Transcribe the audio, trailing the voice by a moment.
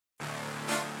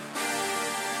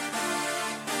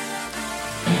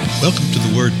Welcome to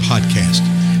the Word Podcast.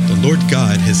 The Lord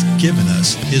God has given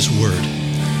us His Word.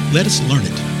 Let us learn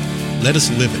it. Let us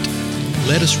live it.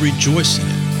 Let us rejoice in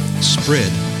it.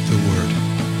 Spread the Word.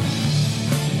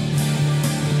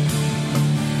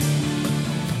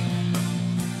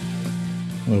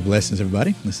 Well, blessings,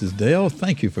 everybody. This is Dale.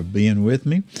 Thank you for being with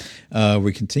me.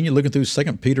 We continue looking through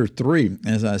 2 Peter 3.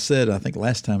 As I said, I think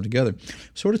last time together,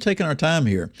 sort of taking our time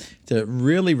here to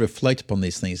really reflect upon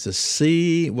these things, to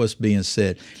see what's being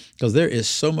said, because there is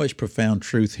so much profound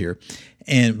truth here.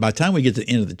 And by the time we get to the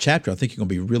end of the chapter, I think you're going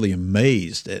to be really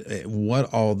amazed at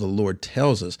what all the Lord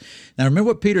tells us. Now, remember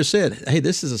what Peter said. Hey,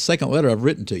 this is the second letter I've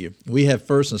written to you. We have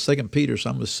 1st and 2nd Peter, so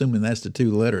I'm assuming that's the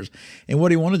two letters. And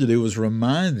what he wanted to do was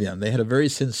remind them. They had a very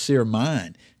sincere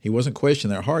mind. He wasn't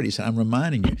questioning their heart. He said, I'm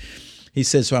reminding you. He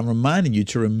said, so I'm reminding you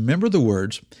to remember the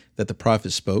words that the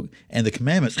prophets spoke and the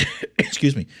commandments,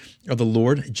 of the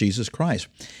Lord Jesus Christ.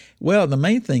 Well, the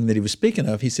main thing that he was speaking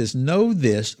of, he says, know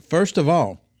this, first of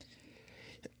all,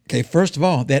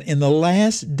 that in the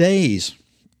last days,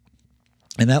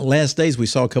 and that last days, we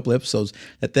saw a couple of episodes,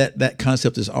 that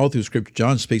concept is all through Scripture.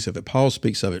 John speaks of it. Paul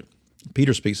speaks of it.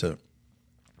 Peter speaks of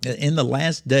it. In the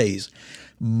last days,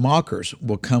 mockers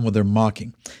will come with their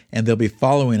mocking, and they'll be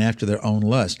following after their own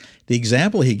lust. The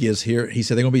example he gives here, he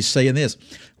said they're going to be saying this,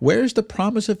 where's the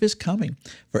promise of his coming?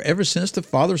 For ever since the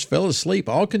fathers fell asleep,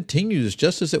 all continues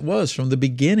just as it was from the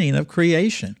beginning of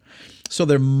creation. So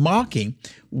they're mocking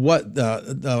what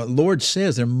the Lord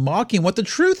says. They're mocking what the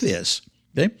truth is.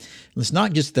 Okay? It's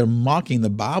not just they're mocking the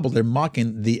Bible. They're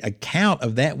mocking the account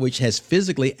of that which has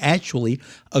physically actually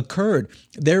occurred.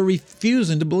 They're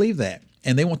refusing to believe that.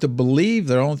 And they want to believe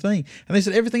their own thing. And they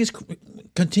said everything is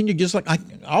continued just like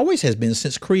always has been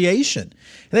since creation.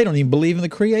 They don't even believe in the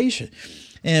creation.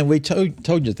 And we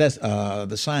told you that's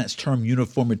the science term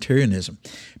uniformitarianism.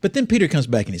 But then Peter comes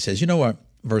back and he says, you know what?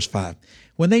 Verse 5.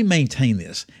 When they maintain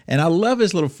this, and I love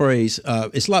this little phrase,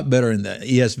 it's a lot better in the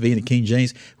ESV and the King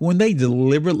James, when they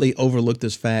deliberately overlook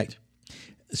this fact,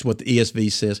 it's what the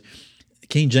ESV says.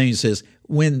 King James says,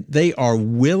 when they are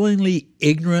willingly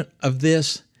ignorant of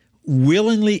this,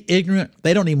 willingly ignorant,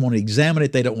 they don't even want to examine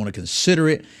it, they don't want to consider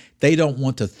it, they don't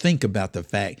want to think about the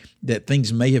fact that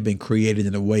things may have been created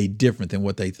in a way different than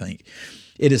what they think.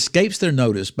 It escapes their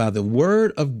notice by the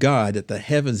word of God that the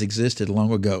heavens existed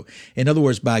long ago. In other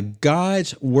words, by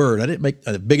God's word. I didn't make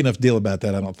a big enough deal about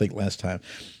that, I don't think, last time.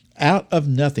 Out of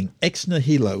nothing, ex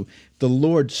nihilo, the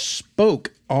Lord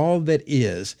spoke all that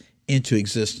is into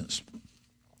existence.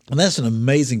 And that's an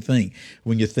amazing thing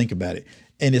when you think about it.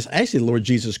 And it's actually the Lord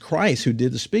Jesus Christ who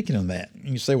did the speaking on that. And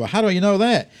you say, well, how do you know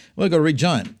that? Well, go read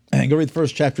John. Go read the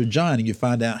first chapter of John and you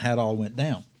find out how it all went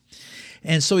down.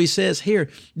 And so he says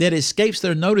here that it escapes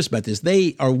their notice about this.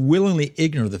 They are willingly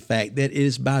ignorant of the fact that it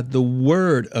is by the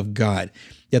word of God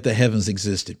that the heavens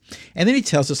existed. And then he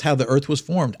tells us how the earth was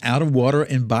formed out of water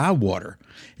and by water.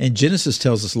 And Genesis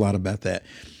tells us a lot about that.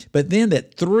 But then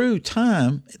that through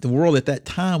time, the world at that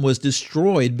time was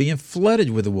destroyed, being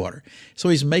flooded with the water. So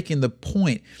he's making the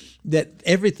point that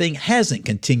everything hasn't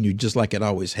continued just like it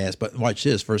always has. But watch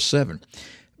this, verse 7.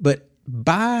 But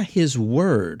by his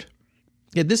word,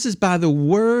 this is by the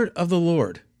word of the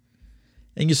Lord.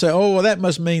 And you say, oh, well, that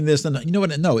must mean this. And you know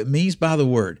what? No, it means by the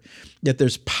word, that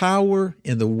there's power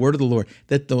in the word of the Lord,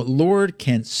 that the Lord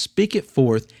can speak it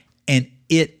forth and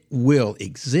it will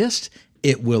exist.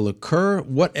 It will occur.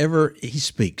 Whatever he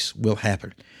speaks will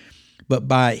happen. But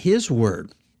by his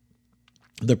word,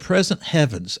 the present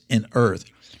heavens and earth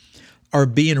are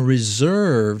being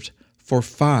reserved for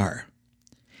fire,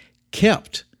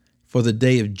 kept for the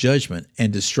day of judgment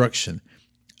and destruction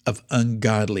of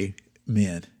ungodly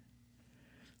men.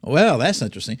 Well, that's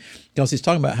interesting because he's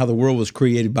talking about how the world was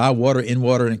created by water, in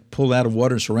water, and pulled out of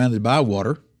water and surrounded by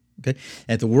water. Okay,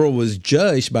 and the world was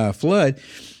judged by a flood.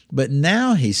 But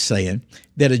now he's saying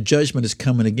that a judgment is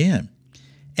coming again.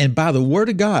 And by the word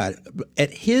of God,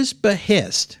 at his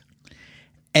behest,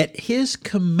 at his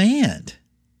command,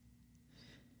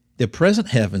 the present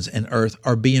heavens and earth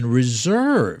are being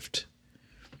reserved.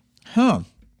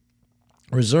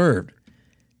 Reserved.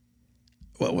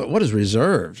 What is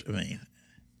reserved? I mean,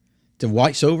 to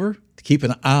watch over, to keep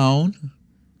an eye on,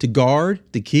 to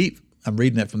guard, to keep. I'm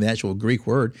reading that from the actual Greek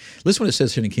word. Listen what it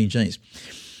says here in King James.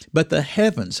 But the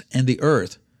heavens and the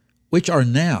earth, which are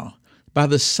now, by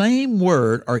the same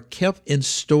word are kept in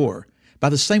store. By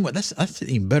the same word, that's an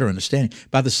even better understanding.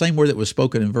 By the same word that was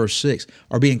spoken in verse 6,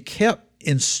 are being kept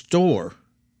in store,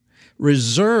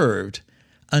 reserved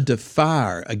unto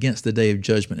fire against the day of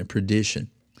judgment and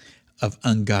perdition of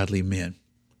ungodly men.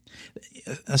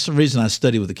 That's the reason I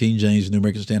study with the King James, New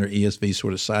American Standard, ESV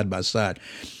sort of side by side,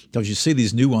 because you see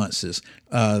these nuances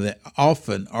that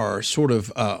often are sort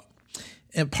of,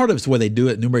 and part of it's the way they do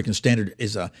it. New American Standard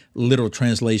is a literal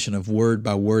translation of word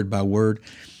by word by word.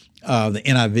 The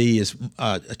NIV is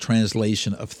a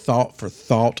translation of thought for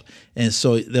thought, and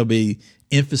so there'll be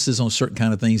emphasis on certain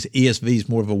kind of things. ESV is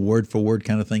more of a word for word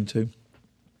kind of thing too.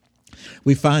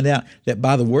 We find out that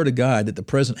by the word of God that the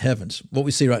present heavens, what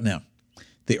we see right now,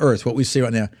 the earth, what we see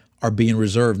right now, are being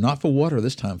reserved, not for water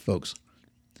this time, folks,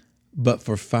 but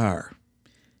for fire.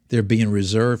 They're being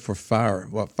reserved for fire.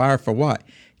 What fire for what?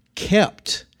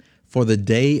 Kept for the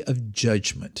day of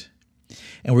judgment.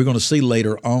 And we're going to see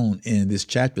later on in this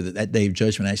chapter that that day of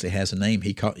judgment actually has a name.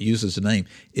 He uses the name.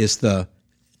 It's the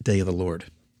day of the Lord.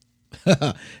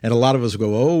 And a lot of us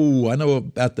go, oh, I know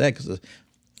about that, because the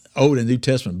Old and New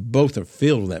Testament both are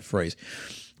filled with that phrase.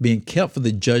 Being kept for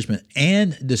the judgment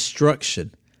and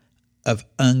destruction of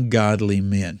ungodly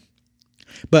men.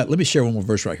 But let me share one more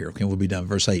verse right here. Okay, we'll be done.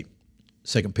 Verse 8,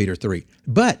 2 Peter 3.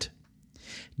 But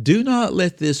do not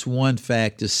let this one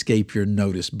fact escape your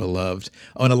notice, beloved.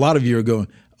 Oh, and a lot of you are going,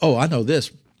 oh, I know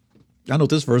this. I know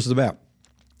what this verse is about.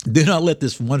 Do not let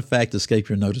this one fact escape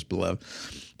your notice, beloved,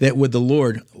 that with the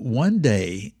Lord, one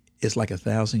day is like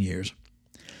 1,000 years,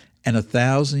 and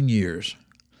 1,000 years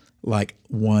like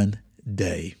one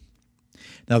day.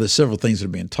 Now, there's several things that are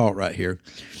being taught right here.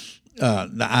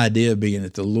 The idea being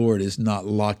that the Lord is not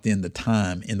locked into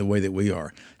time in the way that we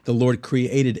are. The Lord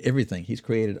created everything. He's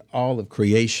created all of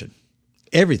creation,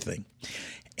 everything.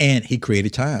 And he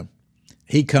created time.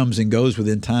 He comes and goes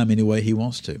within time any way he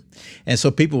wants to. And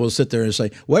so people will sit there and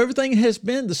say, well, everything has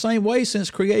been the same way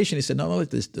since creation. He said, no, don't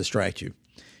let this distract you.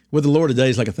 With the Lord, a day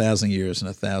is like 1,000 years, and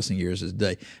 1,000 years is a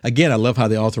day. Again, I love how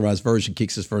the Authorized Version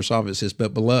kicks this verse off. It says,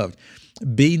 but beloved,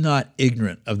 be not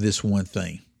ignorant of this one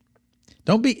thing.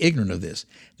 Don't be ignorant of this,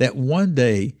 that one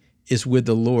day is with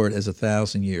the Lord as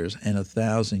 1,000 years, and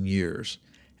 1,000 years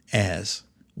as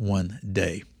one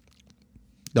day.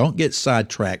 Don't get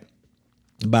sidetracked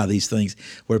by these things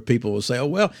where people will say, oh,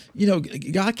 well, you know,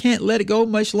 God can't let it go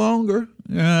much longer.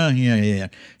 Yeah.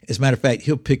 As a matter of fact,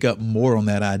 he'll pick up more on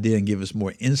that idea and give us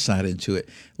more insight into it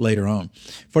later on.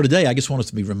 For today, I just want us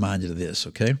to be reminded of this,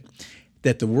 okay,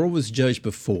 that the world was judged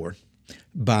before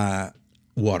by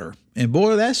water. And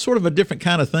boy, that's sort of a different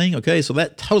kind of thing, okay? So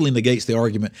that totally negates the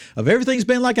argument of everything's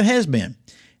been like it has been.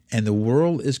 And the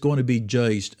world is going to be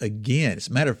judged again. As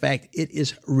a matter of fact, it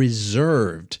is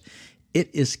reserved. It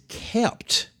is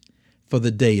kept for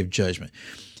the day of judgment.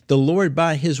 The Lord,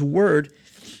 by his word,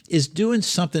 is doing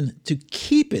something to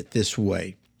keep it this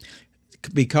way,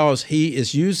 because he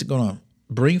is going to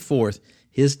bring forth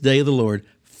his day of the Lord,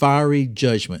 fiery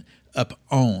judgment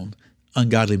upon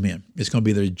ungodly men. It's going to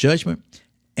be their judgment,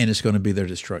 and it's going to be their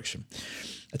destruction.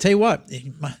 I tell you what,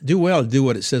 do well to do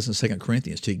what it says in 2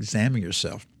 Corinthians, to examine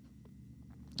yourself,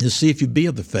 to see if you be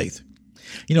of the faith.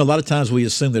 You know, a lot of times we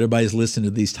assume that everybody's listening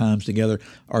to these times together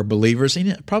are believers.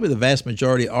 And probably the vast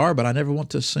majority are, but I never want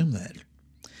to assume that.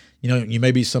 You know, you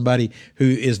may be somebody who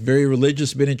is very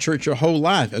religious, been in church your whole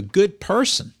life, a good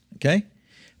person, okay?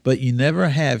 But you never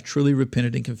have truly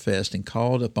repented and confessed and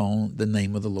called upon the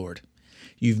name of the Lord.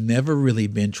 You've never really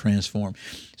been transformed.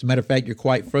 As a matter of fact, you're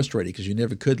quite frustrated because you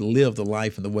never could live the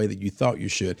life in the way that you thought you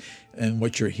should, and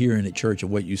what you're hearing at church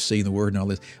and what you see in the Word and all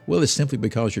this. Well, it's simply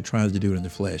because you're trying to do it in the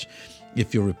flesh.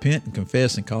 If you'll repent and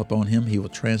confess and call upon him, he will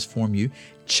transform you,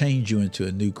 change you into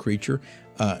a new creature,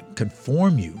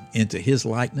 conform you into his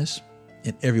likeness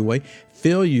in every way,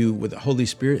 fill you with the Holy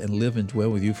Spirit, and live and dwell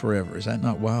with you forever. Is that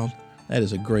not wild? That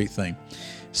is a great thing.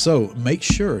 So make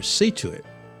sure, see to it,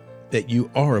 that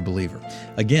you are a believer.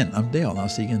 Again, I'm Dale, and I'll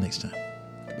see you again next time.